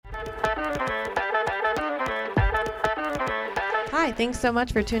Hi, thanks so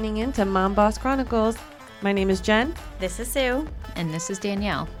much for tuning in to Mom Boss Chronicles. My name is Jen. This is Sue. And this is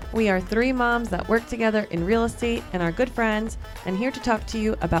Danielle. We are three moms that work together in real estate and are good friends, and here to talk to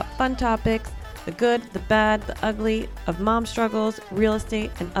you about fun topics, the good, the bad, the ugly of mom struggles, real estate,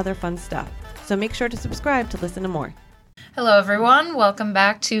 and other fun stuff. So make sure to subscribe to listen to more. Hello, everyone. Welcome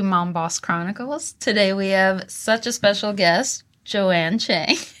back to Mom Boss Chronicles. Today we have such a special guest, Joanne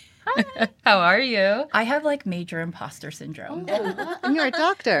Chang. Hi. How are you? I have like major imposter syndrome. And you're a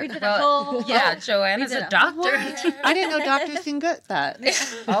doctor. Joanne is a doctor. I didn't know doctors can get that.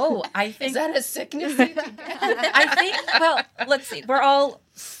 Oh, I think... Is that a sickness? I think, well, let's see. We're all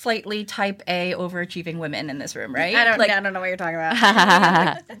slightly type A overachieving women in this room, right? I don't know what you're talking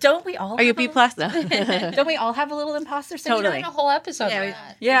about. Don't we all? Are you B+? No. Don't we all have a little imposter syndrome? Totally. A whole episode.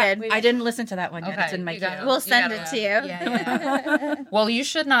 Yeah, I didn't listen to that one yet. Okay, It's in my queue. We'll send it to you. Yeah. Well, you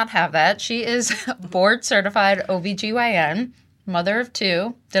should not have that. She is board certified OB-GYN, mother of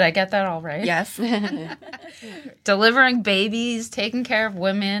two. Did I get that all right? Yes. Delivering babies, taking care of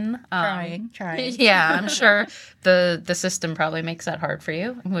women. Trying. Yeah, I'm sure the system probably makes that hard for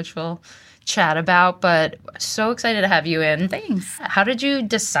you, which we'll chat about. But so excited to have you in. Thanks. How did you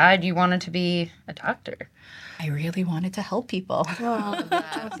decide you wanted to be a doctor? I really wanted to help people.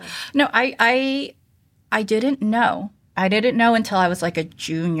 No, I didn't know. I didn't know until I was like a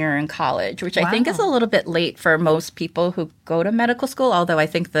junior in college, which I think is a little bit late for most people who go to medical school, although I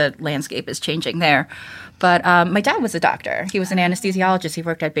think the landscape is changing there. But my dad was a doctor. He was an anesthesiologist. He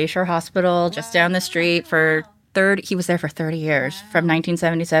worked at Bayshore Hospital just down the street for he was there for 30 years, from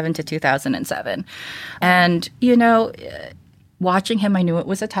 1977 to 2007. And, watching him, I knew it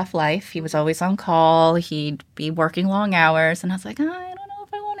was a tough life. He was always on call. He'd be working long hours. And I was like, I don't know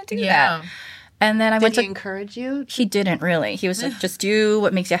if I want to do that. And then Did he encourage you? He didn't really. He was like, just do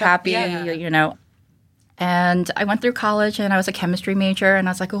what makes you happy, And I went through college and I was a chemistry major. And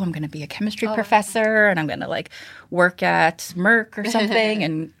I was like, I'm going to be a chemistry professor. And I'm going to work at Merck or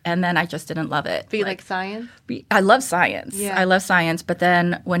something. and then I just didn't love it. But you like science? I love science. Yeah. I love science. But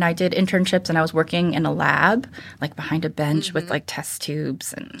then when I did internships and I was working in a lab, like behind a bench with test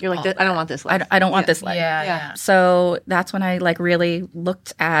tubes. And you're like, I don't want this life. I don't want this life. Yeah. So that's when I really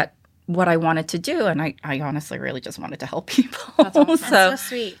looked at what I wanted to do. And I honestly really just wanted to help people. That's awesome. So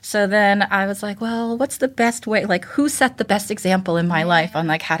sweet. So then I was like, well, what's the best way? Who set the best example in my life on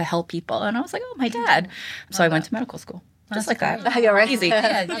how to help people? And I was like, my dad. So I went to medical school. Just like that. Yeah, right. Easy.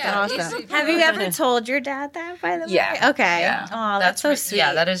 That's awesome. Have you ever told your dad that, by the way? Yeah. Okay. Yeah. Oh, that's so sweet.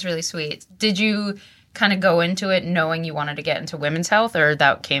 Yeah, that is really sweet. Did you kind of go into it knowing you wanted to get into women's health, or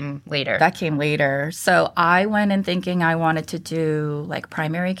that came later? That came later. So I went in thinking I wanted to do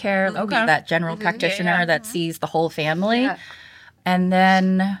primary care, be that general practitioner that sees the whole family. Yeah. And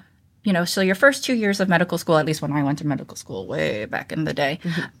then, so your first 2 years of medical school, at least when I went to medical school way back in the day,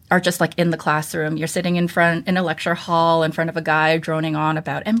 are just in the classroom. You're sitting in a lecture hall in front of a guy droning on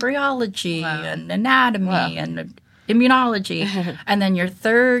about embryology and anatomy and immunology. And then your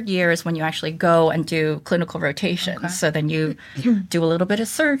third year is when you actually go and do clinical rotations. Okay. So then you do a little bit of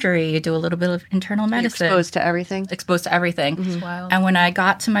surgery, you do a little bit of internal medicine. You're exposed to everything. Mm-hmm. And when I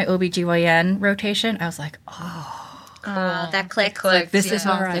got to my OB-GYN rotation, I was like, that clicked. This is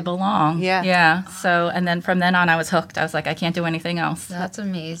where I belong. Yeah. So, and then from then on, I was hooked. I was like, I can't do anything else. That's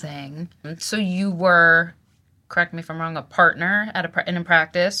amazing. So you were, correct me if I'm wrong, a partner in a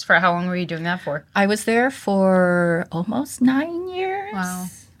practice. For how long were you doing that for? I was there for almost 9 years. Wow.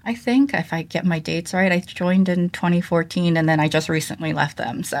 I think, if I get my dates right. I joined in 2014, and then I just recently left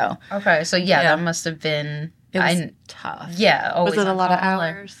them. So okay, so that must have been tough. Yeah, always. Was it a lot of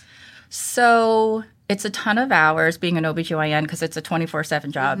hours? So it's a ton of hours being an OB-GYN because it's a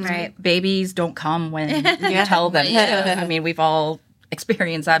 24/7 job. Right. Babies don't come when you tell them. I mean, we've all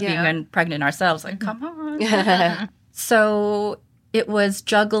experienced that being pregnant ourselves. Come on. So it was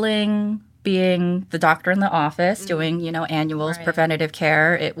juggling being the doctor in the office, doing, annuals, preventative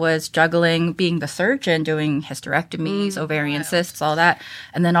care. It was juggling being the surgeon, doing hysterectomies, ovarian cysts, all that.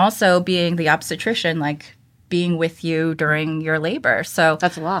 And then also being the obstetrician, being with you during your labor. So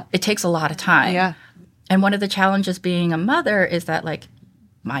that's a lot. It takes a lot of time. Yeah. And one of the challenges being a mother is that,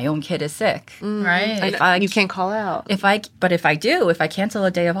 my own kid is sick. Right. You can't call out. If I cancel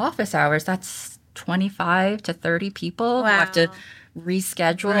a day of office hours, that's 25 to 30 people who have to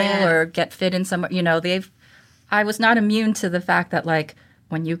reschedule or get fit in somewhere. I was not immune to the fact that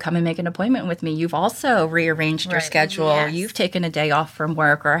when you come and make an appointment with me, you've also rearranged your schedule. Yes. You've taken a day off from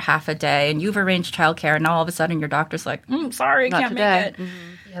work or half a day, and you've arranged childcare, and all of a sudden your doctor's like, sorry, Not can't today. make it.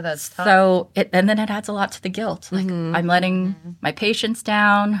 Mm-hmm. Yeah, that's tough. So, and then it adds a lot to the guilt. I'm letting my patients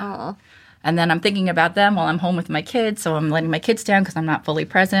down. And then I'm thinking about them while I'm home with my kids. So I'm letting my kids down because I'm not fully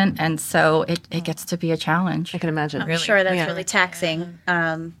present. And so it gets to be a challenge. I can imagine. I'm sure that's really taxing,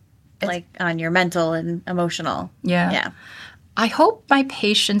 like on your mental and emotional. Yeah. Yeah. I hope my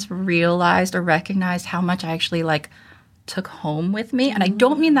patients realized or recognized how much I actually like took home with me. And I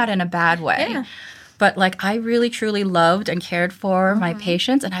don't mean that in a bad way. Yeah. But like I really truly loved and cared for my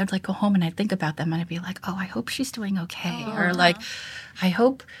patients, and I would like go home and I'd think about them and I'd be like, oh, I hope she's doing okay. Or like, I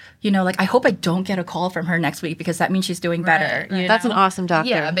hope, like I hope I don't get a call from her next week because that means she's doing better. Right. That's an awesome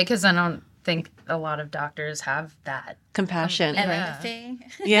doctor. Yeah, because I don't think a lot of doctors have that. Compassion. Empathy.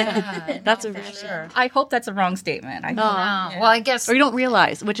 Yeah. That's a Sure. I hope that's a wrong statement. I Well, I guess. Or you don't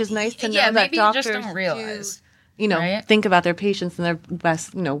realize, which is nice to know that maybe you doctors just don't realize. Right? think about their patients and their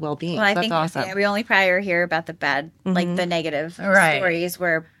best, well-being. Well, I That's think awesome. we only probably hear about the bad, like the negative stories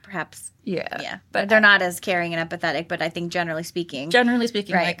where perhaps, but they're not as caring and empathetic. But I think generally speaking,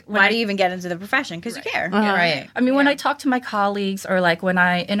 like why do you even get into the profession? Because you care. Right. I mean, when I talk to my colleagues or like when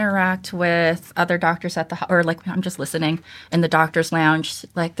I interact with other doctors or like I'm just listening in the doctor's lounge,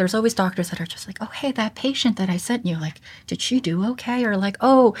 like there's always doctors that are just like, oh, hey, that patient that I sent you, like, did she do okay? Or like,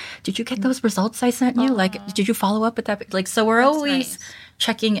 oh, did you get those results I sent you? Like, did you follow up with that? Like, so we're always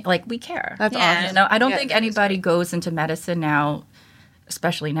checking, like we care. That's awesome. I don't think anybody goes into medicine now,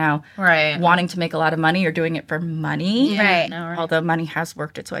 especially now, wanting to make a lot of money or doing it for money. Right. Although money has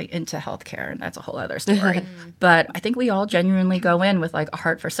worked its way into healthcare, and that's a whole other story. But I think we all genuinely go in with like a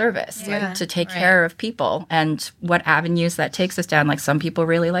heart for service, like to take care of people, and what avenues that takes us down. Like some people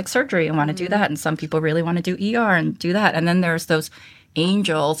really like surgery and want to do that, and some people really want to do ER and do that. And then there's those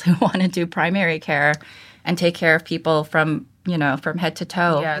angels who want to do primary care and take care of people from head to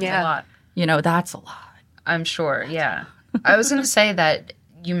toe. Yeah, it's a lot. That's a lot. I'm sure, yeah. I was going to say that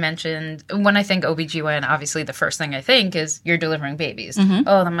you mentioned, when I think OB-GYN, obviously the first thing I think is you're delivering babies.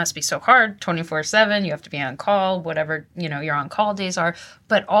 Oh, that must be so hard, 24/7, you have to be on call, whatever, your on-call days are.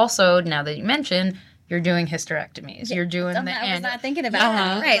 But also, now that you mention, you're doing hysterectomies. You're doing I was not thinking about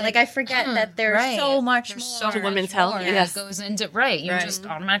that. Right. Like I forget that there's so much more to women's health. Yes. That goes into, you just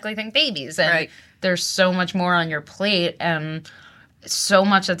automatically think babies. And there's so much more on your plate and so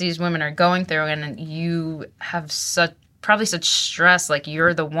much that these women are going through. And you have probably such stress, like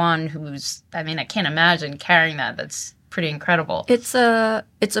you're the one who's, I can't imagine carrying that. That's pretty incredible. It's a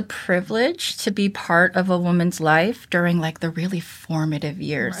privilege to be part of a woman's life during like the really formative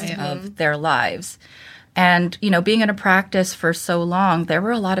years of their lives. And, being in a practice for so long, there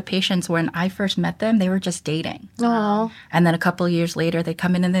were a lot of patients when I first met them, they were just dating. Oh. And then a couple of years later, they'd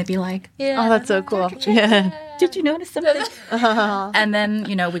come in and they'd be like, Oh, that's so cool. Yeah. Did you notice something? And then,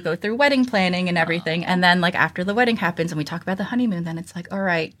 we go through wedding planning and everything. And then like after the wedding happens and we talk about the honeymoon, then it's like, all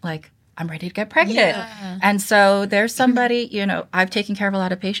right, like I'm ready to get pregnant. Yeah. And so there's somebody, I've taken care of a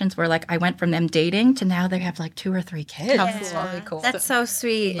lot of patients where like I went from them dating to now they have like 2 or 3 kids. That's really cool. That's so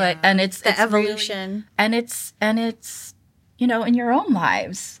sweet. And it's the evolution. Really, and it's in your own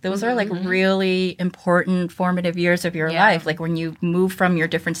lives. Those are like really important formative years of your life. Like when you move from your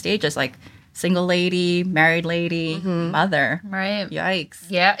different stages, like single lady, married lady, mother. Right. Yikes.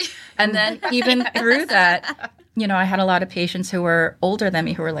 Yeah. And then even through that, I had a lot of patients who were older than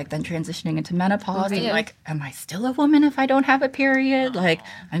me who were like then transitioning into menopause. And like, am I still a woman if I don't have a period? Like,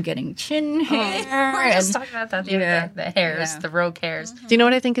 I'm getting chin hair. We were just talking about that the other day. The hairs, the rogue hairs. Do you know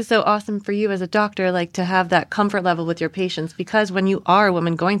what I think is so awesome for you as a doctor, like to have that comfort level with your patients? Because when you are a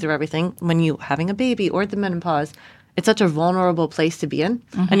woman going through everything, when you having a baby or the menopause, it's such a vulnerable place to be in,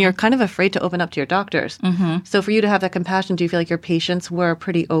 and you're kind of afraid to open up to your doctors. So for you to have that compassion, do you feel like your patients were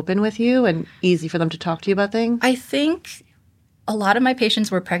pretty open with you and easy for them to talk to you about things? I think a lot of my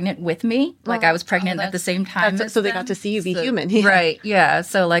patients were pregnant with me. Like I was pregnant at the same time. So they got to see you be human. Right, yeah.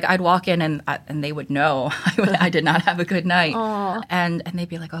 So like I'd walk in and they would know I did not have a good night. And they'd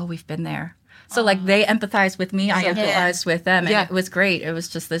be like, oh, we've been there. So, like, they empathized with me. I empathized with them. And it was great. It was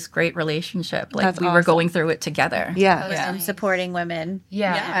just this great relationship. Like, we were going through it together. Yeah. Supporting women.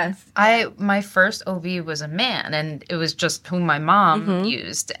 Yeah. My first OB was a man, and it was just who my mom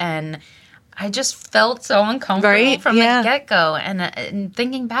used. And I just felt so uncomfortable from the get-go. And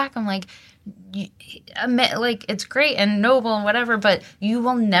thinking back, I'm like, it's great and noble and whatever, but you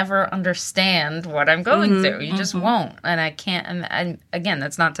will never understand what I'm going through. You just won't. And I can't. And again,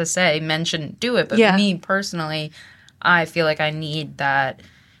 that's not to say men shouldn't do it, but me personally, I feel like I need that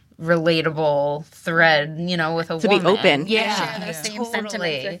relatable thread, with a woman. To be open. Share those same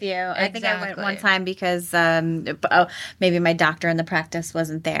sentiments with you. I think I went one time because maybe my doctor in the practice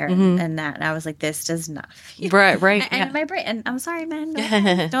wasn't there, and I was like, this does not feel right. And my brain, and I'm sorry, man,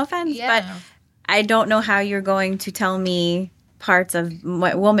 no offense, but I don't know how you're going to tell me parts of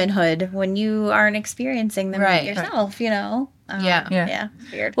womanhood when you aren't experiencing them yourself, you know? Yeah.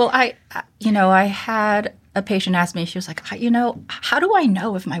 Weird. Well, I had a patient ask me, she was like, how do I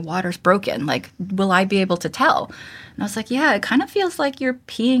know if my water's broken? Like, will I be able to tell? And I was like, yeah, it kind of feels like you're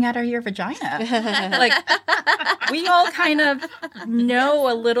peeing out of your vagina. Like, we all kind of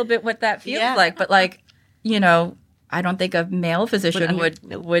know a little bit what that feels like, but like, I don't think a male physician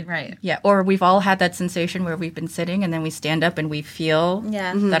would right. Yeah. Or we've all had that sensation where we've been sitting and then we stand up and we feel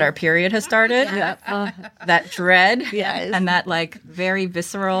that our period has started. Yeah. That dread and that like very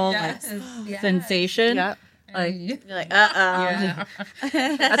visceral sensation. Yeah. Like, you're like, Yeah.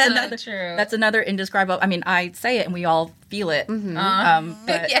 That's another indescribable. I mean, I say it and we all feel it.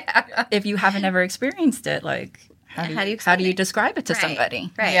 But if you haven't ever experienced it, like, how do you describe it to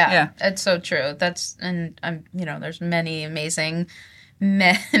somebody? Right. Yeah. It's so true. There's many amazing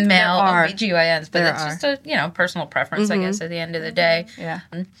male OB-GYNs, but it's just a, personal preference, I guess, at the end of the day. Yeah.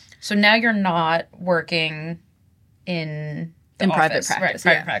 So now you're not working in private practice.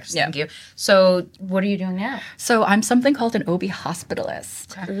 Private practice, thank you. So what are you doing now? So I'm something called an OB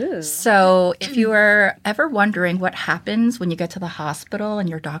hospitalist. Ooh. So if you were ever wondering what happens when you get to the hospital and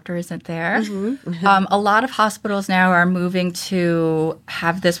your doctor isn't there, a lot of hospitals now are moving to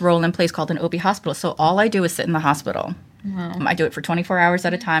have this role in place called an OB hospitalist. So all I do is sit in the hospital. Wow. I do it for 24 hours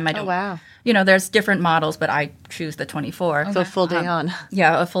at a time. I don't. Oh, wow. There's different models, but I choose the 24. Okay. So a full day on.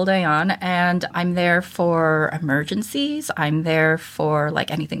 Yeah, a full day on. And I'm there for emergencies. I'm there for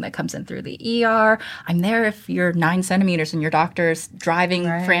like anything that comes in through the ER. I'm there if you're 9 centimeters and your doctor's driving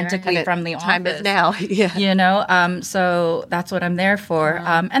frantically from the office. Time is now. Yeah. So that's what I'm there for.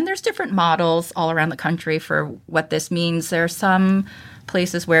 And there's different models all around the country for what this means. There are some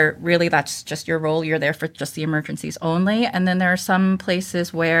places where really that's just your role. You're there for just the emergencies only. And then there are some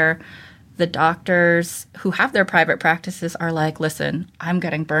places where the doctors who have their private practices are like, listen, I'm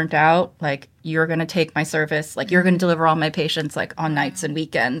getting burnt out. Like, you're going to take my service. Like, you're going to deliver all my patients, like, on nights and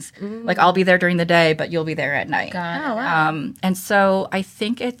weekends. Like, I'll be there during the day, but you'll be there at night. Wow. And so I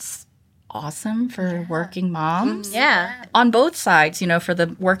think it's awesome for working moms. Yeah. On both sides, for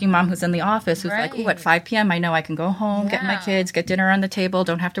the working mom who's in the office who's like, at 5 p.m. I know I can go home, get my kids, get dinner on the table,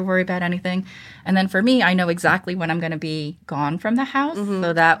 don't have to worry about anything. And then for me, I know exactly when I'm going to be gone from the house.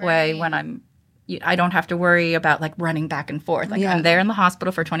 So that way when I don't have to worry about like running back and forth. Like I'm there in the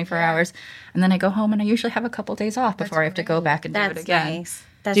hospital for 24 hours and then I go home and I usually have a couple days off before I have to go back and do it again. Nice.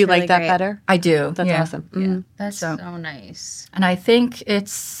 That's do you really like that great. better? I do. That's awesome. Yeah. That's so nice. And I think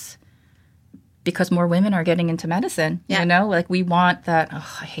it's because more women are getting into medicine, like we want that.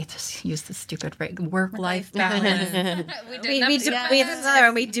 Oh, I hate to use this stupid work-life balance. we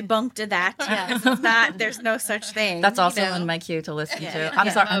debunked that. Yes, it's not. There's no such thing. That's also on my queue to listen to.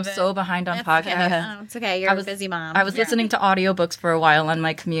 I'm sorry, I'm so behind on podcasts. Okay. It's okay. You're a busy mom. I was listening to audiobooks for a while on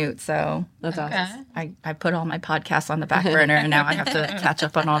my commute, so that's awesome. I put all my podcasts on the back burner, and now I have to catch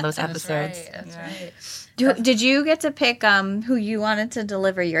up on all those episodes. That's right. Did you get to pick who you wanted to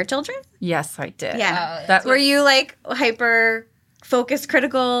deliver your children? Yes, I did. Yeah. Were you like hyper focused,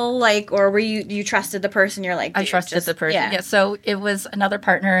 critical, like, or were you trusted the person? You're like, I trusted the person. Yeah. So it was another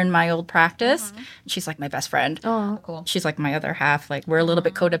partner in my old practice. She's like my best friend. Oh, cool. She's like my other half. Like we're a little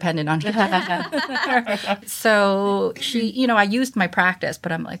bit codependent on each other. So she, I used my practice,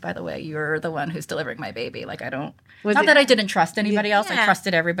 but I'm like, by the way, you're the one who's delivering my baby. Like I don't. Not that I didn't trust anybody else. I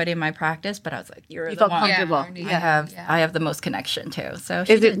trusted everybody in my practice, but I was like, you felt comfortable. I have the most connection too. So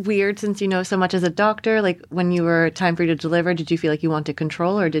is it weird since you know so much as a doctor? Like when you were time for you to deliver, did you feel like you wanted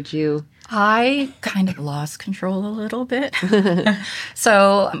control, or did you? I kind of lost control a little bit.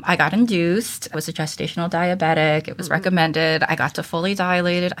 So I got induced. I was a gestational diabetic. It was recommended. I got to fully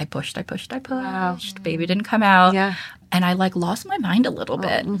dilated. I pushed. Wow. Baby didn't come out. Yeah. And I like lost my mind a little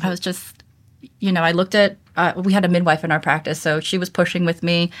bit. I was just, I looked at, we had a midwife in our practice. So she was pushing with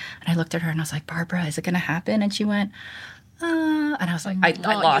me. And I looked at her and I was like, Barbara, is it going to happen? And she went, and I was like, I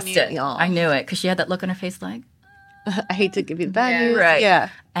lost it. I knew it. Because she had that look on her face like, I hate to give you the bad news. Right. Yeah.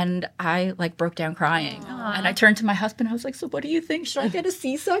 And I like broke down crying. And I turned to my husband. I was like, so what do you think? Should I get a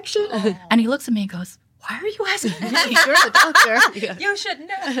C-section? And he looks at me and goes, why are you asking me? You're the doctor. Yeah. You should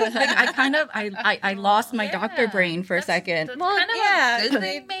know. Like I lost my doctor brain for a second. Well, kind of a good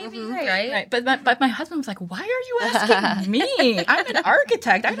thing, maybe, right? But my husband was like, why are you asking me? I'm an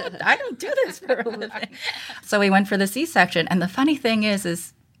architect. I don't do this for a living. So we went for the C-section. And the funny thing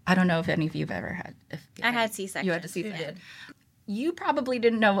is I don't know if any of you've ever had. I had C-section. You had a C-section. you probably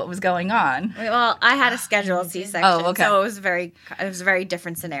didn't know what was going on. Well, I had a scheduled C-section, so it was a very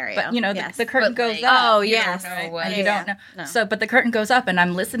different scenario. But the curtain goes up. Oh, yes. And you don't know. No. So, but the curtain goes up, and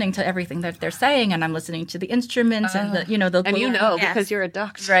I'm listening to everything that they're saying, and I'm listening to the instruments and the because you're a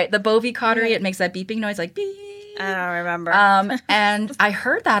doctor, right? The bovie-cautery, it makes that beeping noise, like beep. I don't remember. And I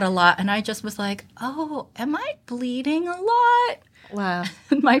heard that a lot, and I just was like, "Oh, am I bleeding a lot?" Wow.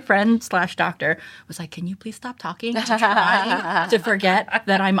 My friend / doctor was like, "Can you please stop talking to try to forget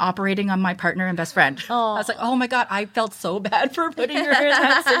that I'm operating on my partner and best friend?" I was like, "Oh my God, I felt so bad for putting her in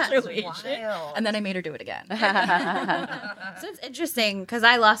that situation." And then I made her do it again. So it's interesting because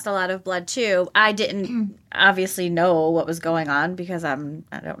I lost a lot of blood too. I didn't obviously know what was going on because I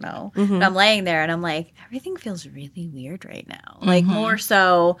don't know. But I'm laying there and I'm like, everything feels really weird right now. Like more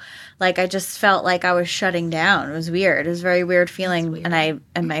so, like I just felt like I was shutting down. It was weird. It was a very weird feeling.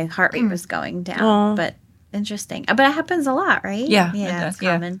 And my heart rate was going down, but interesting. But it happens a lot, right? Yeah, it's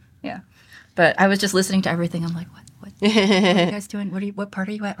common. Yeah. But I was just listening to everything. I'm like, what are you guys doing? What part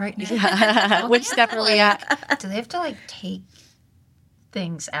are you at right now? Which step are we at? Do they have to like take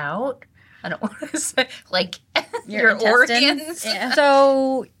things out? I don't want to say like your organs. Yeah.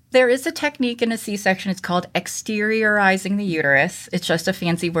 So there is a technique in a C-section. It's called exteriorizing the uterus. It's just a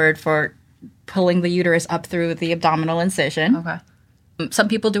fancy word for pulling the uterus up through the abdominal incision. Okay. Some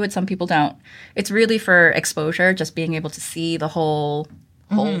people do it, some people don't. It's really for exposure, just being able to see the whole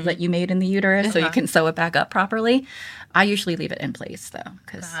hole that you made in the uterus so you can sew it back up properly. I usually leave it in place, though,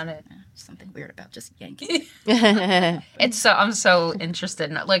 because something weird about just yanking. I'm so interested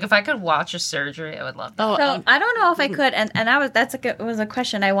in it. Like, if I could watch a surgery, I would love that. So I don't know if I could, and was a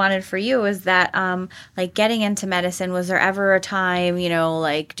question I wanted for you. Is that like getting into medicine? Was there ever a time,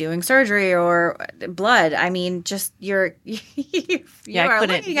 like doing surgery or blood? I mean, just you I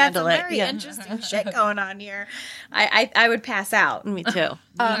couldn't you got handle some it. very interesting shit going on here. I would pass out. Me too.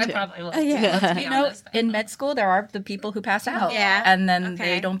 I probably would. Let's be honest. In med school, there are the people who pass out. Yeah. And then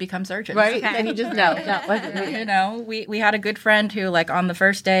they don't become surgeons. Right? And you just know. That wasn't me. We had a good friend who, like, on the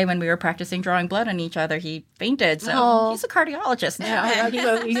first day when we were practicing drawing blood on each other, he fainted. So he's a cardiologist now.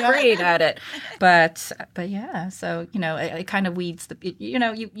 He's great at it. But yeah, so, it kind of weeds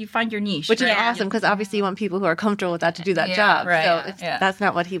you find your niche. Which is awesome because obviously you want people who are comfortable with that to do that job. Right. So that's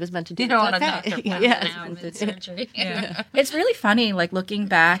not what he was meant to do. You don't want a doctor now in surgery. Yeah. It's really funny, like, looking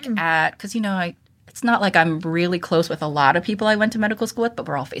back at, because, it's not like I'm really close with a lot of people I went to medical school with, but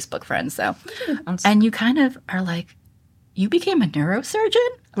we're all Facebook friends. So, and you kind of are like, you became a neurosurgeon?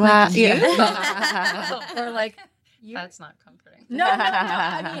 Wow. Or like, that's not comforting. No.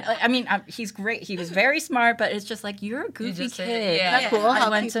 I mean, he's great. He was very smart, but it's just like, you're a goofy kid. Yeah. Cool. I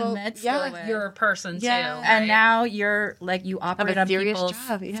went to med school. You're a person too. Right? And now you're like, you operate on people's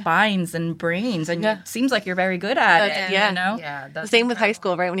spines and brains, and it seems like you're very good at it. Yeah. Yeah. The same with high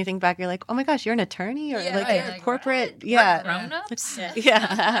school, right? When you think back, you're like, oh my gosh, you're an attorney or like corporate. Yeah. Grown-ups?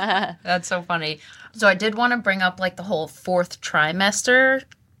 Yeah. That's so funny. So I did want to bring up like the whole fourth trimester,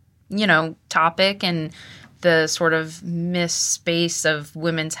 topic and the sort of missed space of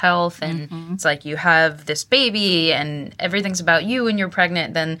women's health. And it's like you have this baby and everything's about you and you're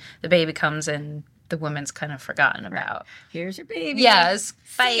pregnant. Then the baby comes and the woman's kind of forgotten about. Here's your baby. Yes.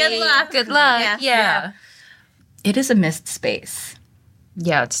 Bye. Good luck. Good luck. Yeah. It is a missed space.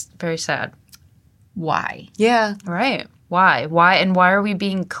 Yeah, it's very sad. Why? Yeah. Right. Why? And why are we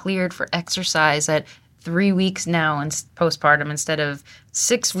being cleared for exercise at 3 weeks now and postpartum instead of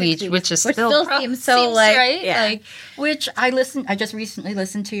 6 weeks, which still seems so right. Yeah. Like, which I just recently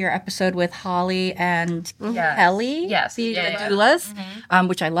listened to your episode with Holly and Kelly, the doulas,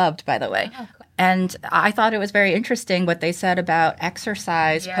 which I loved, by the way. Oh, cool. And I thought it was very interesting what they said about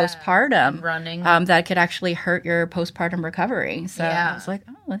exercise postpartum, running, that could actually hurt your postpartum recovery. So I was like,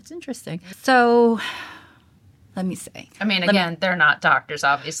 oh, that's interesting. So let me say. I mean, again, they're not doctors,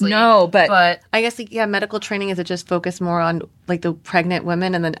 obviously. No, but I guess, medical training, is it just focused more on, like, the pregnant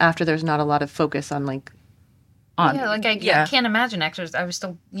women, and then after there's not a lot of focus on, like... I can't imagine exercise. I was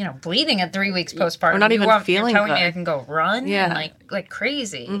still, bleeding at 3 weeks postpartum. Or not even feeling you're telling good. me I can go run? Yeah. And like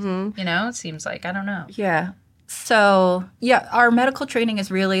crazy. It seems like, I don't know. Yeah. So, our medical training is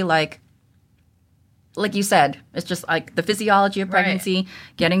really, like you said, it's just like the physiology of pregnancy,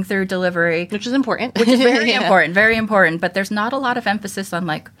 getting through delivery. Which is important. Which is very important, very important. But there's not a lot of emphasis on,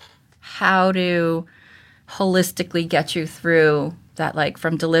 like, how to holistically get you through that, like,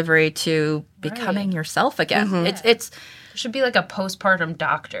 from delivery to becoming yourself again. It's there should be like a postpartum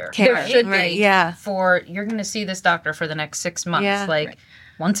doctor. There should be. Yeah. You're going to see this doctor for the next 6 months,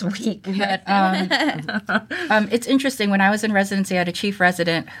 once a week. But, it's interesting. When I was in residency, I had a chief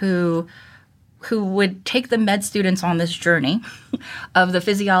resident who who would take the med students on this journey of the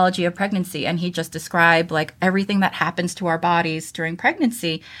physiology of pregnancy. And he just described like everything that happens to our bodies during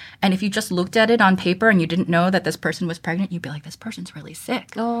pregnancy. And if you just looked at it on paper and you didn't know that this person was pregnant, you'd be like, this person's really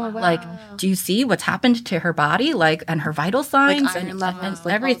sick. Oh, wow. Like, do you see what's happened to her body? Like, and her vital signs iron levels, and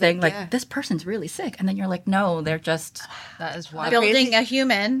like everything. all the- Like, this person's really sick. And then you're like, no, they're just That is wild. Building a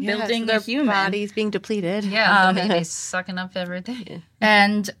human. building their a human. bodies being depleted. Yeah, the baby's sucking up everything.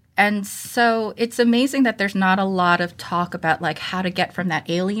 And so it's amazing that there's not a lot of talk about like how to get from that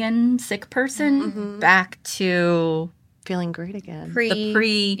alien sick person back to Feeling great again. the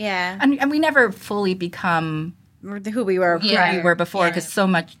pre. Yeah. And we never fully become Who we were. Yeah. who we were before because so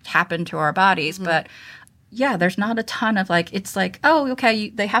much happened to our bodies. But yeah, there's not a ton of like, it's like, oh, okay,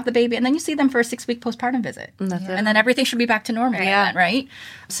 they have the baby and then you see them for a 6-week postpartum visit. And that's it. And then everything should be back to normal again, right?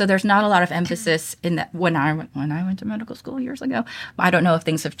 So there's not a lot of emphasis in that. When I went to medical school years ago, I don't know if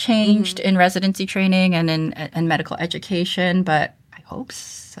things have changed in residency training and in medical education, but I hope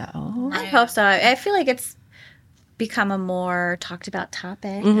so. I hope so. I feel like it's become a more talked about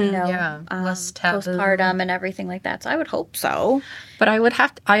topic, you know, Yeah, less taboo. postpartum and everything like that. So I would hope so. But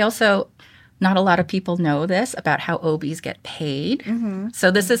I also, not a lot of people know this about how OBs get paid. So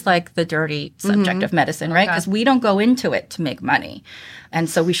this is like the dirty subject of medicine, right? Because we don't go into it to make money. And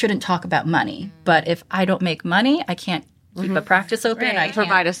so we shouldn't talk about money. But if I don't make money, I can't keep a practice open. Right. I can't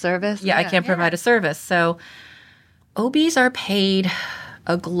Provide a service. I can't provide a service. So OBs are paid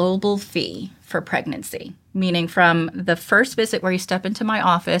a global fee for pregnancy, meaning from the first visit where you step into my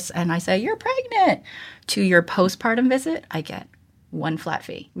office and I say, you're pregnant, to your postpartum visit, I get one flat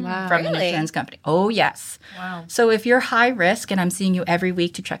fee from an Really? insurance company. Oh, yes. Wow. So if you're high risk and I'm seeing you every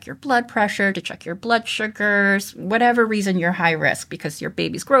week to check your blood pressure, to check your blood sugars, whatever reason you're high risk because your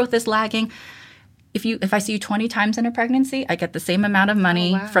baby's growth is lagging, if I see you 20 times in a pregnancy, I get the same amount of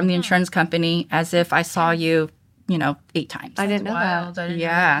money from the insurance company as if I saw you, 8 times. I didn't know Wild. that. I didn't know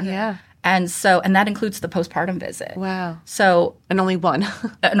Yeah. Yeah. And that includes the postpartum visit. Wow. So, And only one.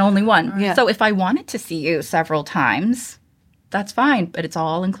 and only one. Yeah. So if I wanted to see you several times, that's fine, but it's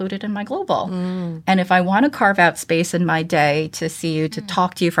all included in my global. And if I want to carve out space in my day to see you, to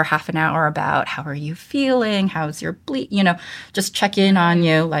talk to you for half an hour about how are you feeling, how's your just check in on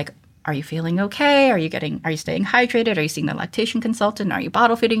you, like, are you feeling okay? Are you staying hydrated? Are you seeing the lactation consultant? Are you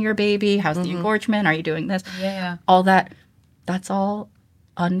bottle feeding your baby? How's the engorgement? Are you doing this? Yeah. All that's all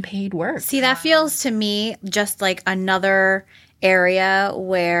unpaid work. See, that feels to me just like another area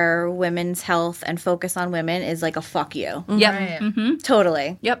where women's health and focus on women is like a fuck you. Yep. Right. Mm-hmm.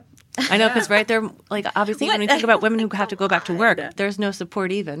 Totally. Yep. I know, because they're like, obviously, when you think about women who have to go back to work, there's no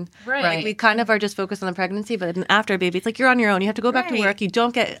support even. Right. Like, we kind of are just focused on the pregnancy, but then after a baby, it's like you're on your own. You have to go back to work. You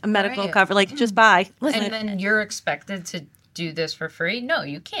don't get a medical cover. Like, just bye. Listen. And then you're expected to do this for free? No,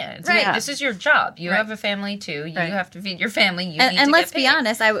 you can't. It's Right. like, this is your job. You have a family too. You have to feed your family. You need And to let's get be paid.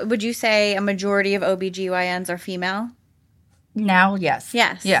 honest, would you say a majority of OB-GYNs are female? Now, yes.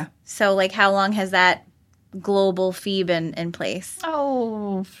 Yes. Yeah. So, like, how long has that global fee been in place?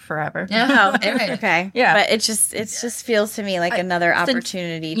 Oh, forever. Yeah. Oh, okay. Yeah. But it just feels to me like another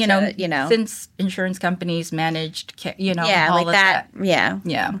opportunity to, since insurance companies managed, yeah, all like of that. Yeah.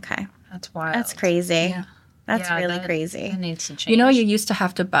 Yeah. Okay. That's wild. That's crazy. Yeah. That's Yeah, really that crazy. needs to change. You used to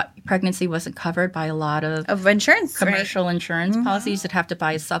have to buy, pregnancy wasn't covered by a lot of Of insurance, commercial insurance policies. You'd have to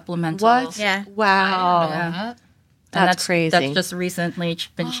buy a supplemental. What? Yeah. Wow. Yeah. And That's crazy. That's just recently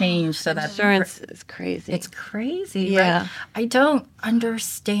been changed. So that's Insurance is crazy. it's crazy. Yeah. Right? I don't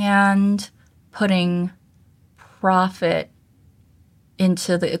understand putting profit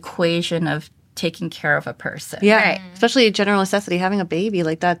into the equation of taking care of a person. yeah. Right. Especially a general necessity, having a baby,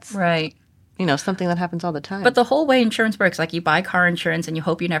 like that's, Right. something that happens all the time. But the whole way insurance works, like you buy car insurance and you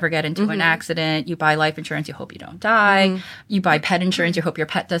hope you never get into an accident. You buy life insurance, you hope you don't die. You buy pet insurance, you hope your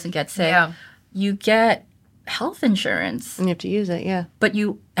pet doesn't get sick. Yeah. You get health insurance, and you have to use it, yeah. but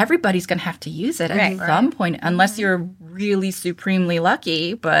everybody's going to have to use it at Right. some point, unless you're really supremely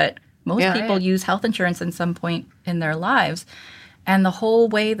lucky. But most Yeah. people use health insurance at some point in their lives. And the whole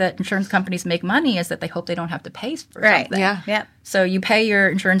way that insurance companies make money is that they hope they don't have to pay for Right. something. Yeah. Yep. So you pay your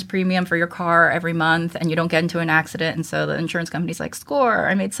insurance premium for your car every month and you don't get into an accident. And so the insurance company's like, score,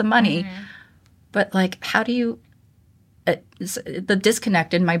 I made some money. But like, how do you, the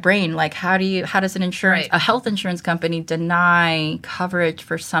disconnect in my brain, like how does a health insurance company deny coverage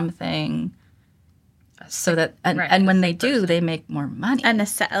for something so that, and when they do, they make more money. A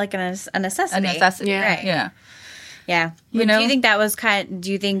necessity. A necessity. Yeah. Right. Yeah. Yeah. You Do know? you think that was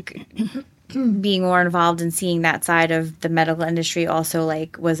do you think being more involved in seeing that side of the medical industry also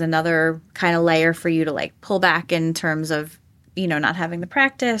was another kind of layer for you to pull back in terms of, not having the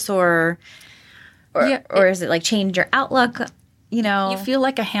practice or? or is it like change your outlook? You know, you feel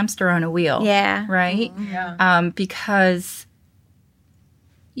like a hamster on a wheel. Yeah. Right? Yeah. Because,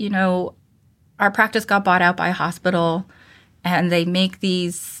 you know, our practice got bought out by a hospital, and they make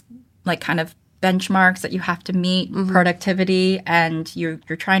these like kind of benchmarks that you have to meet, productivity, and you're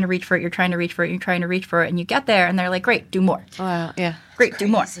trying to reach for it, and you get there, and they're like, great, do more. Wow. Yeah. Great, do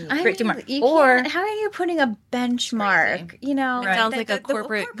more. Great, do more. Or how are you putting a benchmark? You know, It sounds like a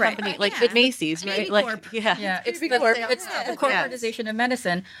corporate company, like Macy's, right? Like, it's the corporatization of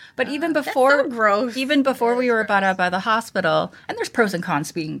medicine. But even before we were bought out by the hospital, and there's pros and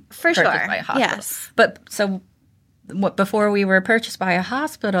cons being for sure by a hospital. Yes, but so. Before we were purchased by a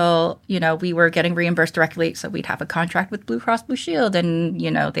hospital, you know, we were getting reimbursed directly. So we'd have a contract with Blue Cross Blue Shield, and,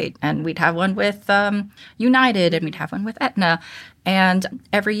 you know, we'd have one with United, and we'd have one with Aetna. And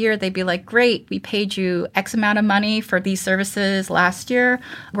every year they'd be like, great, we paid you X amount of money for these services last year.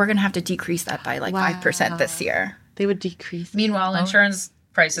 We're going to have to decrease that by like 5% this year. They would decrease. Meanwhile, insurance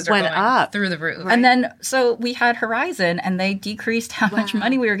prices are went going up through the roof. Right? And then, so we had Horizon, and they decreased how much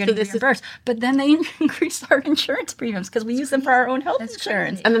money we were getting reimbursed. But then they increased our insurance premiums because we use them for our own health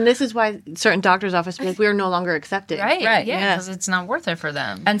insurance. And then this is why certain doctors' offices be like, we are no longer accepted. Right. Yeah, because it's not worth it for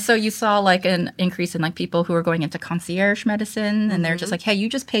them. And so you saw like an increase in like people who are going into concierge medicine, and they're just like, hey, you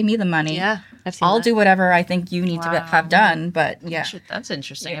just pay me the money. Yeah, I've seen I'll that. do whatever I think you need to have done. But That's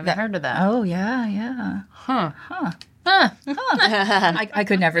interesting. I haven't heard of that. Oh, yeah. I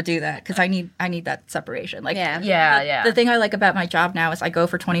could never do that because I need that separation. Like, the thing I like about my job now is I go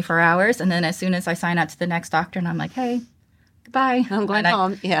for 24 hours, and then as soon as I sign out to the next doctor, and I'm like, hey, goodbye, I'm going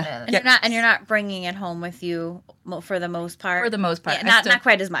home. And you're not bringing it home with you for the most part. Yeah, not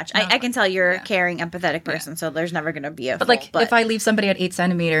quite as much. I can tell you're a caring, empathetic person, so there's never going to be a. But if I leave somebody at 8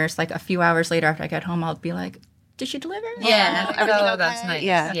 centimeters, like a few hours later after I get home, I'll be like, did she deliver? Yeah. That's nice.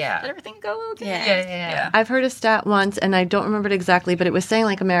 Yeah. Did everything go okay? Yeah. I've heard a stat once, and I don't remember it exactly, but it was saying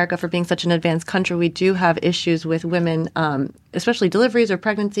like America, for being such an advanced country, we do have issues with women, especially deliveries or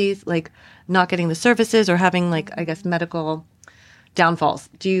pregnancies, like not getting the services or having like, I guess, medical downfalls.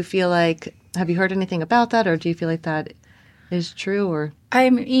 Do you feel like, have you heard anything about that, or do you feel like that is true? Or I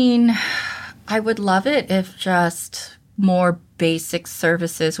mean, I would love it if just more basic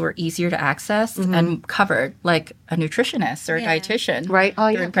services were easier to access and covered, like a nutritionist or a dietitian. Right.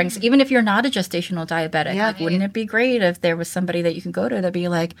 Oh, during pregnancy. Even if you're not a gestational diabetic, wouldn't it be great if there was somebody that you can go to that'd be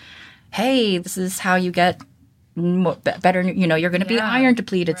like, hey, this is how you get better, you know, you're going to be iron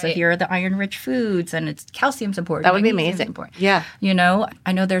depleted. So here are the iron-rich foods, and it's calcium's important. That would be amazing. Yeah. You know,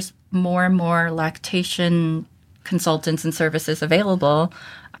 I know there's more and more lactation consultants and services available,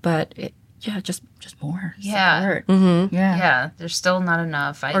 but just more support. Yeah, there's still not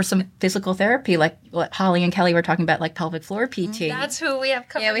enough. Or some physical therapy, like what Holly and Kelly were talking about, like pelvic floor PT. That's who we have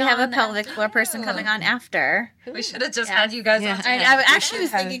coming on. Yeah, we have a pelvic floor person coming on after. We should have just had you guys on. I actually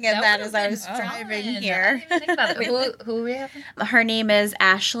was thinking of that as I was driving here. Think about it. Who we have? Her name is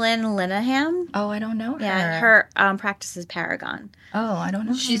Ashlyn Linehan. Oh, I don't know her. Yeah, her practice is Paragon. Oh, I don't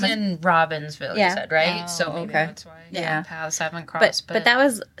know. She's in Robbinsville, you said, right? So maybe that's why Yeah. paths haven't crossed. But that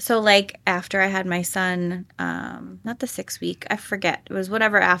was, so like after I had my son, not the 6 week, I forget. It was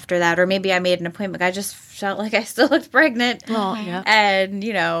whatever after that, or maybe I made an appointment. I just felt like I still looked pregnant. Oh, yeah. And,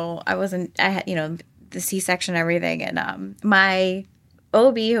 you know, I had, you know, the C-section and everything. And my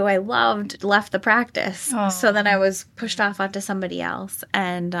OB, who I loved, left the practice. Oh. So then I was pushed off onto somebody else.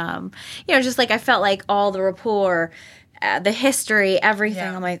 And, you know, just like I felt like all the rapport, the history,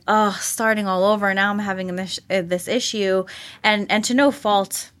 everything. I'm like, oh, starting all over. Now I'm having this issue. And to no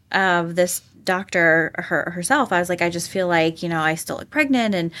fault of this doctor herself, I was like, I just feel like, you know, I still look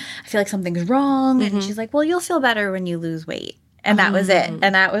pregnant and I feel like something's wrong. And she's like, well, you'll feel better when you lose weight. And that was it.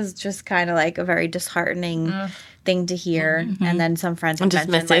 And that was just kind of like a very disheartening thing to hear. And then some friends had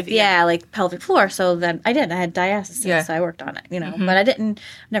mentioned, like, like pelvic floor. So then I had diastasis, so I worked on it, you know, but I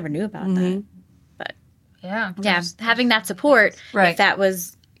never knew about that. But having that support, if that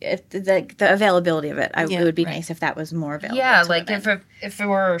was, if the availability of it, it would be nice if that was more available. Yeah, like if it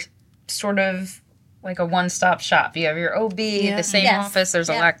were sort of like a one-stop shop. You have your OB, the same office, there's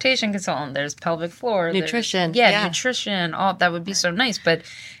a lactation consultant, there's pelvic floor. Nutrition. Nutrition. All that would be so nice, but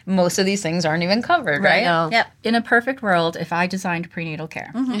most of these things aren't even covered, right? No. Yep. In a perfect world, if I designed prenatal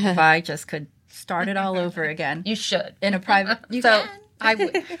care, if I just could start it all over again. You should. In a private... I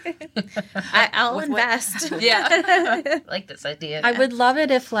would. I'll invest. I like this idea. I would love it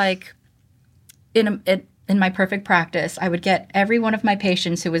if, like, in in my perfect practice, I would get every one of my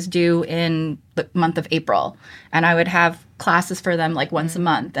patients who was due in the month of April, and I would have classes for them like once a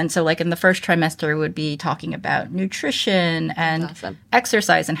month. And so like in the first trimester, we would be talking about nutrition and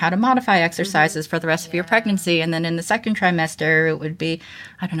exercise and how to modify exercises for the rest of your pregnancy. And then in the second trimester, it would be,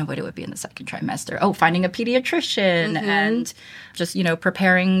 I don't know what it would be in the second trimester. Oh, finding a pediatrician and just,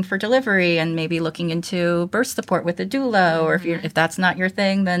 preparing for delivery and maybe looking into birth support with a doula. Or if that's not your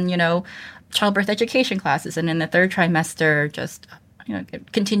thing, then, childbirth education classes. And in the third trimester, just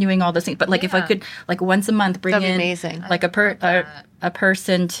continuing all those things. But like if I could like once a month bring in amazing. Like a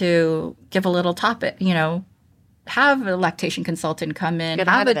person to give a little topic, have a lactation consultant come in,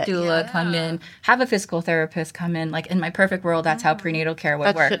 have a doula come in, have a physical therapist come in. Like in my perfect world, that's how prenatal care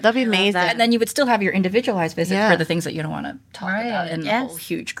would work. That'd be amazing. And then you would still have your individualized visits for the things that you don't want to talk about in a whole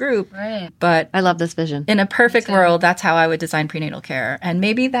huge group. Right. But I love this vision. in a perfect world, that's how I would design prenatal care. And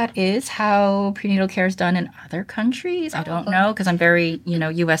maybe that is how prenatal care is done in other countries. I don't know, because I'm very,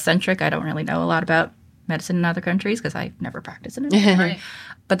 U.S. centric. I don't really know a lot about medicine in other countries because I never practiced in it. Right.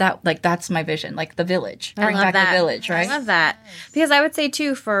 But that's my vision, like the village. Bring back the village, right? I love that. Because I would say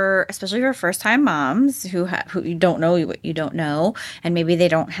too, especially for first-time moms who you don't know what you don't know, and maybe they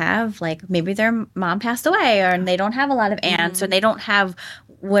don't have, like, maybe their mom passed away, and they don't have a lot of aunts, or they don't have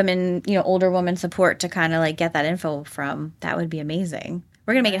women, older women support to kind of like get that info from. That would be amazing.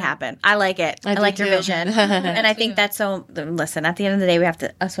 We're going to make it happen. I like it. I like your vision. And I think that's so, listen, at the end of the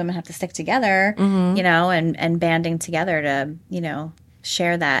day, us women have to stick together, and banding together to,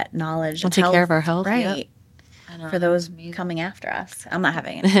 share that knowledge. And take care of our health. Right. Yep. For those coming after us. I'm not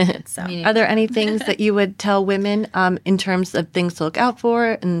having any. So. Are there any things that you would tell women in terms of things to look out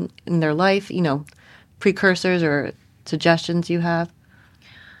for in their life, precursors or suggestions you have?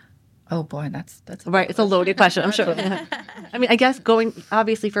 Oh boy, that's right. It's a loaded question, I'm sure. I mean, I guess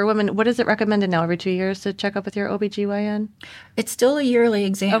obviously for women, what is it recommended now every 2 years to check up with your OB-GYN? It's still a yearly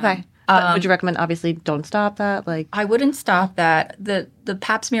exam. Okay. But would you recommend, obviously, don't stop that? Like, I wouldn't stop that. The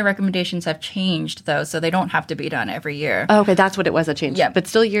pap smear recommendations have changed, though, so they don't have to be done every year. Oh, okay, that's what it was that changed. Yeah. But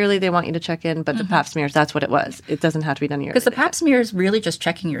still yearly, they want you to check in, but the pap smears, that's what it was. It doesn't have to be done yearly. Because the pap smear is really just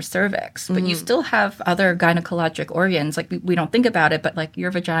checking your cervix, but you still have other gynecologic organs. Like, we don't think about it, but like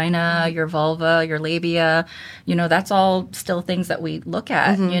your vagina, your vulva, your labia, that's all still things that we look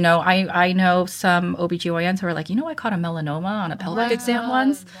at. I know some OB-GYNs who are like, I caught a melanoma on a pelvic exam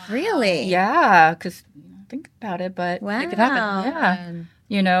once. Really? Yeah, because think about it, but wow. it could happen.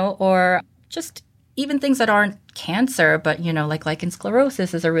 Yeah. Or just even things that aren't cancer, but, like lichen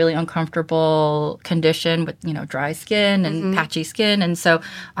sclerosis is a really uncomfortable condition with, dry skin and patchy skin. And so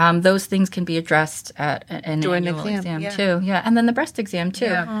those things can be addressed at an annual exam too. Yeah. And then the breast exam too.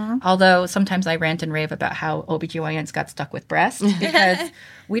 Yeah. Although sometimes I rant and rave about how OB-GYNs got stuck with breast because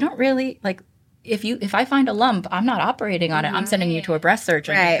we don't really if I find a lump, I'm not operating on it. I'm sending you to a breast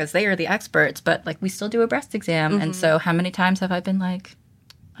surgeon because they are the experts. But like we still do a breast exam, and so how many times have I been like,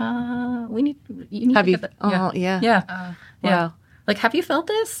 you need have to you? get Wow. Like, have you felt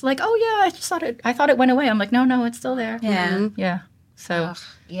this? Like, oh yeah, I thought it went away. I'm like, no, it's still there. Yeah, yeah. So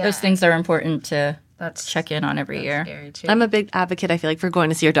those things are important to check in on every year. I'm a big advocate, I feel like, for going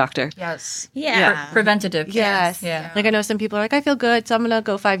to see your doctor. Yes. Yeah. Preventative. Yes. Yeah. Like I know some people are like, I feel good, so I'm going to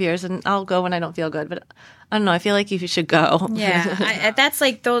go 5 years and I'll go when I don't feel good. But I don't know. I feel like you should go. Yeah. That's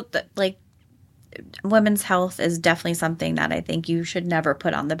like, women's health is definitely something that I think you should never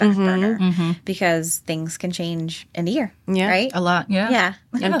put on the back burner because things can change in a year. Yeah. Right? A lot. Yeah. Yeah.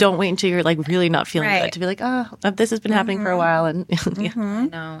 And don't wait until you're like really not feeling good to be like, this has been happening for a while. And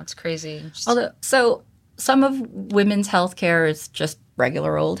No, it's crazy. So some of women's healthcare is just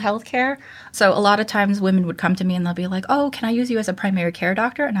regular old healthcare. So a lot of times women would come to me and they'll be like, oh, can I use you as a primary care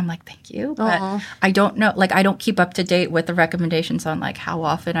doctor? And I'm like, thank you. But I don't know. Like, I don't keep up to date with the recommendations on like how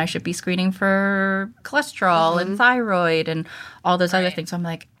often I should be screening for cholesterol and thyroid and all those other things. So I'm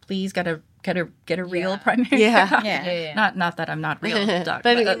like, please get a real primary care doctor. Not that I'm not real doctor.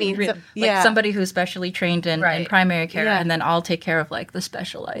 But I mean, like somebody who's specially trained in primary care, and then I'll take care of like the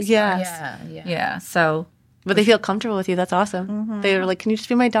specialized parts. Yeah. So, but they feel comfortable with you. That's awesome. They're like, can you just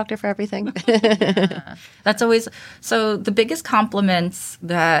be my doctor for everything? That's always so. The biggest compliments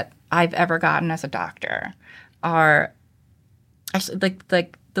that I've ever gotten as a doctor are actually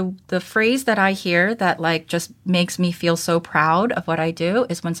like the phrase that I hear that like just makes me feel so proud of what I do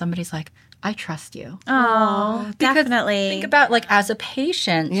is when somebody's like, I trust you. Oh, definitely. Think about like as a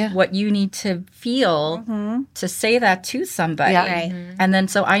patient, what you need to feel to say that to somebody. Right. And then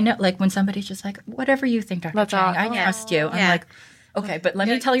so I know like when somebody's just like, whatever you think, Dr. Chang, I trust you. I'm like, okay, but let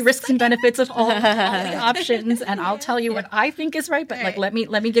me tell you risks and benefits of all the options, and I'll tell you what I think is right. But like, let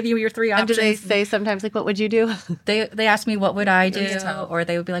me give you your 3 options. And do they say sometimes like, what would you do? They ask me what would I do, or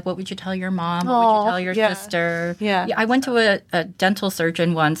they would be like, what would you tell your mom? What would you tell your sister? Yeah. I went to a dental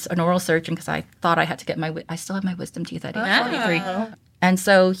surgeon once, an oral surgeon, because I thought I had to get I still have my wisdom teeth at age 43. And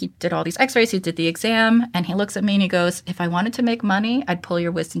so he did all these x-rays, he did the exam, and he looks at me and he goes, if I wanted to make money, I'd pull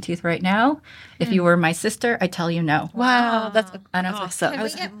your wisdom teeth right now. If you were my sister, I'd tell you no. Wow, that's and I was awesome. Can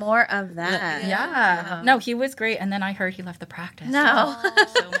we get more of that? Yeah. No, he was great. And then I heard he left the practice. No.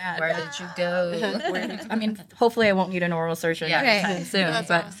 So mad. Where did you go? I mean, hopefully I won't need an oral surgeon anytime soon.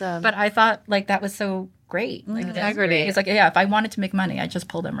 awesome. But I thought like that was so great. Like, integrity. He's like, yeah, if I wanted to make money, I'd just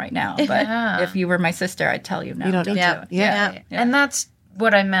pull them right now. But if you were my sister, I'd tell you no. You don't need to. Yeah. And that's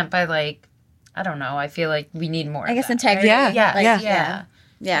what I meant by like, I don't know. I feel like we need more. I guess of that, integrity. right? Yeah.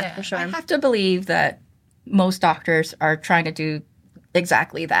 Yeah, for sure. I have to believe that most doctors are trying to do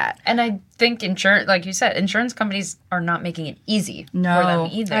exactly that. And I think insurance, like you said, insurance companies are not making it easy for No, them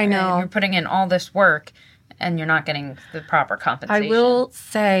either. I know. And you're putting in all this work and you're not getting the proper compensation. I will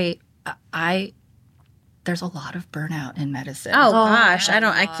say, there's a lot of burnout in medicine. Oh gosh,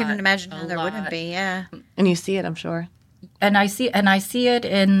 I couldn't imagine how there wouldn't be. Yeah. And you see it, I'm sure. And I see it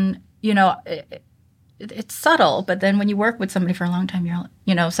in, it's subtle, but then when you work with somebody for a long time,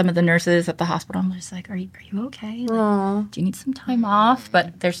 some of the nurses at the hospital, I'm just like, are you okay? Like, do you need some time off?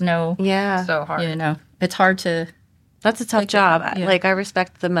 But there's no, So hard. it's hard to. That's a tough job. Like, I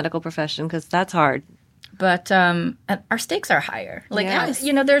respect the medical profession because that's hard. But our stakes are higher. Like, there's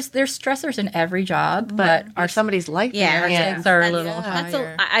stressors in every job, but our somebody's life. Yeah. our stakes are a little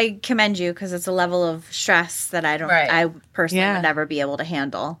higher. I commend you because it's a level of stress that I personally would never be able to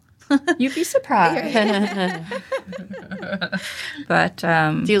handle. You'd be surprised. But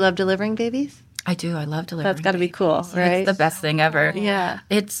Do you love delivering babies? I do. I love delivering. That's got to be cool, right? It's the best thing ever. Yeah.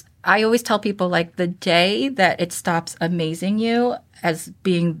 I always tell people, like, the day that it stops amazing you as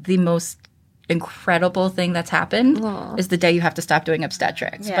being the most incredible thing that's happened is the day you have to stop doing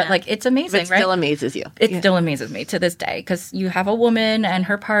obstetrics. Yeah. But like, it's amazing, It right? still amazes you. It still amazes me to this day because you have a woman and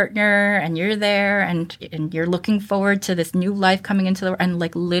her partner and you're there and you're looking forward to this new life coming into the and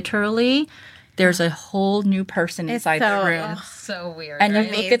like literally there's a whole new person inside the room. So weird. And right?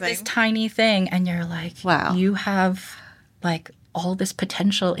 you look at this tiny thing and you're like, wow, you have like all this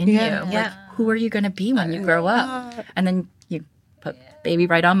potential in you. Like, who are you going to be when you grow up? And then you put baby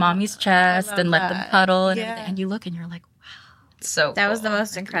right on mommy's chest and let them cuddle and everything. And you look and you're like, so that was the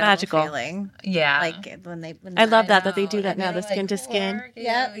most incredible magical feeling. Yeah. Like when I love that they do that now, the skin to skin.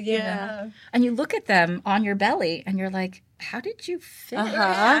 Yeah. and you look at them on your belly and you're like, how did you fit?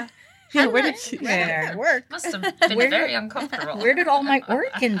 Yeah, where did you work? Must have been very uncomfortable. Where did all my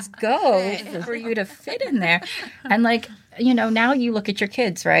organs go for you to fit in there? And like, now you look at your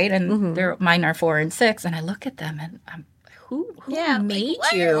kids, right? And mine are 4 and 6, and I look at them and I'm, who made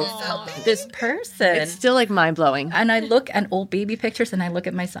you this person? It's still like mind blowing. And I look at old baby pictures and I look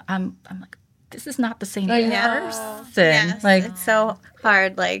at my son. I'm like, this is not the same person. Yes, Like, it's so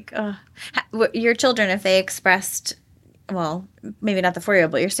hard. Like your children, if they expressed, well, maybe not the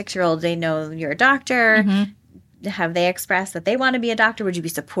 4-year-old, but your 6-year-old, they know you're a doctor. Have they expressed that they want to be a doctor? Would you be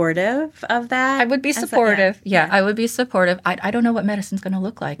supportive of that? I would be supportive. I would be supportive. I don't know what medicine's going to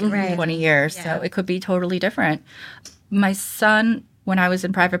look like in 20 years, so it could be totally different. My son, when I was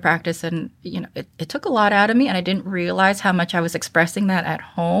in private practice, and it took a lot out of me, and I didn't realize how much I was expressing that at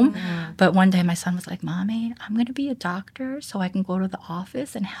home. But one day my son was like, Mommy, I'm going to be a doctor so I can go to the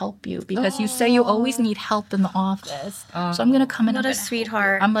office and help you because you say you always need help in the office. So I'm going to come in. What a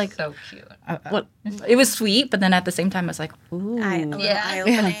sweetheart. I'm like, so cute. It was sweet, but then at the same time I was like, ooh.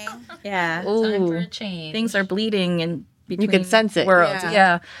 Eye-opening. Yeah. Time for a change. Things are bleeding and you can sense it. Worlds,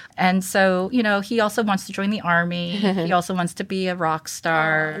 And so, he also wants to join the Army. He also wants to be a rock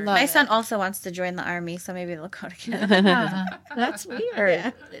star. My son also wants to join the Army, so maybe they'll go together. That's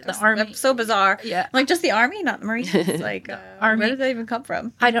weird. The Army. That's so bizarre. Yeah. Like, just the Army, not the Marines. Like, Army. Where did that even come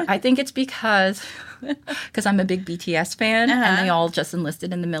from? I think it's because I'm a big BTS fan, and they all just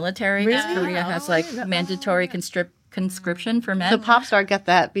enlisted in the military. Really? Korea has like mandatory conscription for men. The pop star get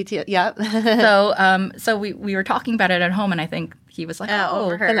that BTS. Yeah. So we were talking about it at home, and I think he was like,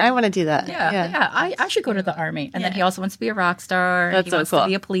 and I want to do that. I should go to the Army. And then he also wants to be a rock star. That's he so wants cool. to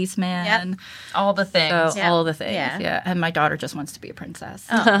be a policeman. All the things. So all the things. Yeah. And my daughter just wants to be a princess.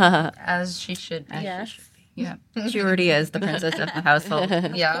 As she should be. Yeah. She already is the princess of the household.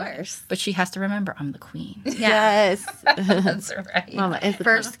 Yeah. Of course. But she has to remember I'm the queen. Yes. That's right. Mama is the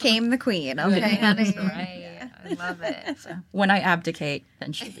First came the queen. Okay, honey. That's right. I love it. When I abdicate,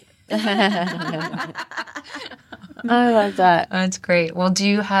 then she'll be I love that. That's great. Well, do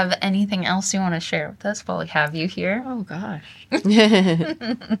you have anything else you want to share with us while we have you here? Oh, gosh.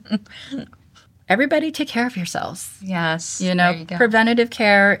 Everybody take care of yourselves. Yes. You know, preventative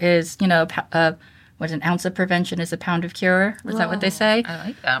care is, what an ounce of prevention is a pound of cure. Is that what they say? I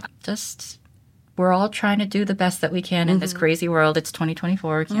like that. Just, we're all trying to do the best that we can in this crazy world. It's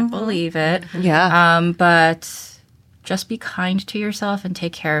 2024. Can't believe it. Yeah. But just be kind to yourself and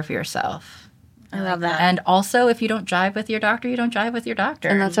take care of yourself. I love that. And also, if you don't jive with your doctor, you don't jive with your doctor.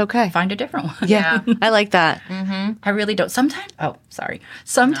 And that's okay. Find a different one. Yeah. I like that. I really don't. Sometimes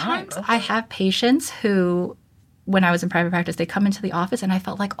I have patients who, when I was in private practice, they come into the office and I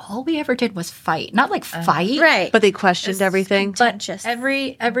felt like all we ever did was fight. Not like fight. Right. But they questioned everything. Contentious.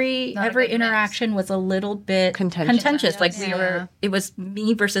 Every interaction was a little bit Contentious. Like it was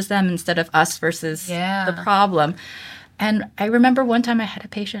me versus them instead of us versus the problem. And I remember one time I had a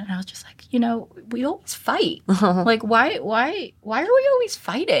patient and I was just like, we always fight. Like, why are we always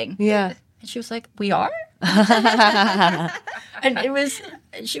fighting? Yeah. And she was like, we are? And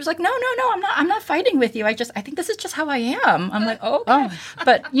she was like, no, I'm not fighting with you. I think this is just how I am. I'm like, oh, okay.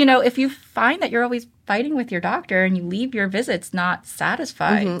 But, if you find that you're always fighting with your doctor and you leave your visits not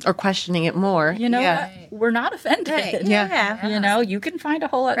satisfied. Or questioning it more. We're not offended. Right. Yeah. You can find a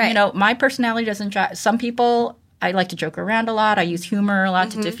whole lot, my personality doesn't drive. Some people, I like to joke around a lot. I use humor a lot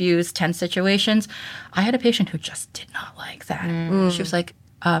to diffuse tense situations. I had a patient who just did not like that. She was like,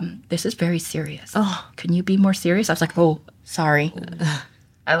 this is very serious. Can you be more serious? I was like, oh, sorry.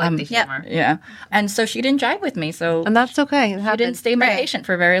 I like the humor. Yeah. And so she didn't jive with me. And that's okay. She didn't stay my patient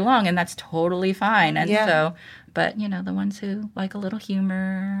for very long, and that's totally fine. And so, but, the ones who like a little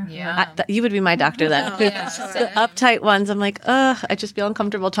humor. Yeah. You would be my doctor then. The uptight ones, I'm like, I just feel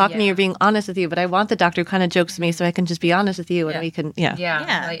uncomfortable talking to you or being honest with you. But I want the doctor who kind of jokes to me so I can just be honest with you and we can, Lighten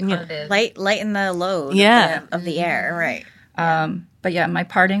the load of the air. Right. But yeah, my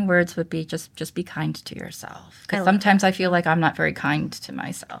parting words would be just be kind to yourself. Because sometimes I feel like I'm not very kind to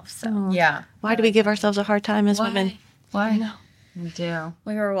myself. So Why do we give ourselves a hard time as women? Why? No. We do.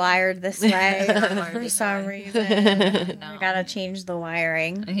 We were wired this way for some reason. We gotta change the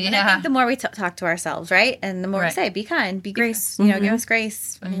wiring. Yeah. And I think the more we talk to ourselves, right, and the more we say, "Be kind, be grace," give us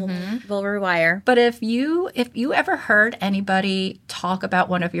grace. We'll rewire. But if you ever heard anybody talk about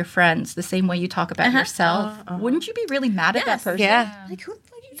one of your friends the same way you talk about yourself, wouldn't you be really mad at that person? Yeah. Like, who are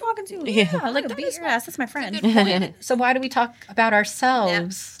you talking to? Yeah, like beat your ass. That's my friend. So why do we talk about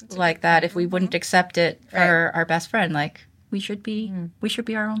ourselves like that if we wouldn't accept it for our best friend? Like, we should be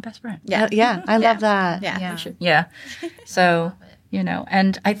our own best friend. Yeah. I love that. Yeah. Yeah. So,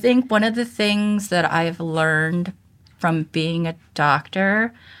 and I think one of the things that I've learned from being a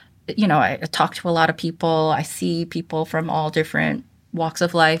doctor, I talk to a lot of people. I see people from all different walks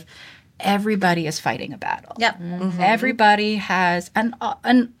of life. Everybody is fighting a battle. Yep. Everybody has, and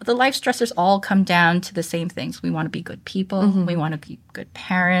the life stressors all come down to the same things. We want to be good people. We want to be good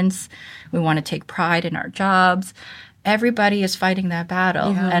parents. We want to take pride in our jobs. Everybody is fighting that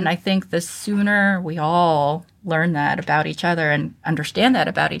battle. And I think the sooner we all learn that about each other and understand that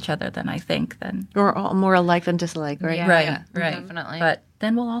about each other, then We're all more alike than dislike, right? Yeah, right. Definitely. But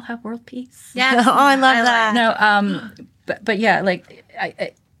then we'll all have world peace. Yeah. I love that. No, but yeah, like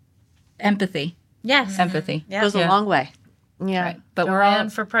empathy. Yes. Empathy. Yeah. Goes a long way. Yeah. Right. But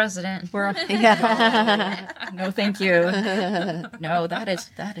Joanne for president. we're all no, thank you. No, that is.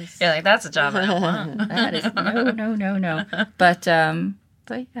 You're like, that's a job I don't want. That is no.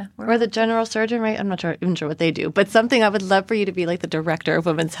 But yeah, Or the general surgeon, right? I'm not even sure what they do, but something I would love for you to be like the director of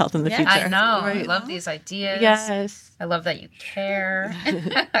women's health in the future. I know. I love these ideas. Yes. I love that you care.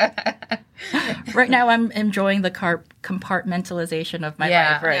 right now I'm enjoying the compartmentalization of my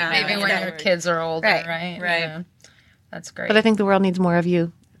life. Right. Maybe when your kids are older, right? Yeah. That's great. But I think the world needs more of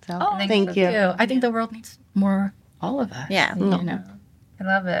you. So thank you. I think the world needs more all of us. Yeah. I love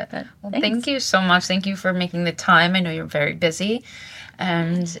it. Well, thank you so much. Thank you for making the time. I know you're very busy.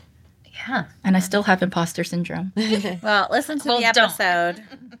 And and I still have imposter syndrome. Well, listen to the episode.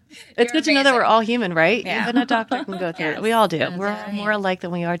 It's good to know that we're all human, right? Yeah. Even a doctor can go through it. We all do. We're all more alike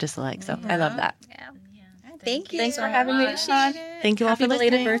than we are dislike. So I love that. Yeah. Thank you. Thanks for having me, Sean. Thank you all for Happy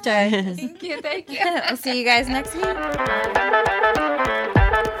belated listening. birthday. Thank you. We'll see you guys next week.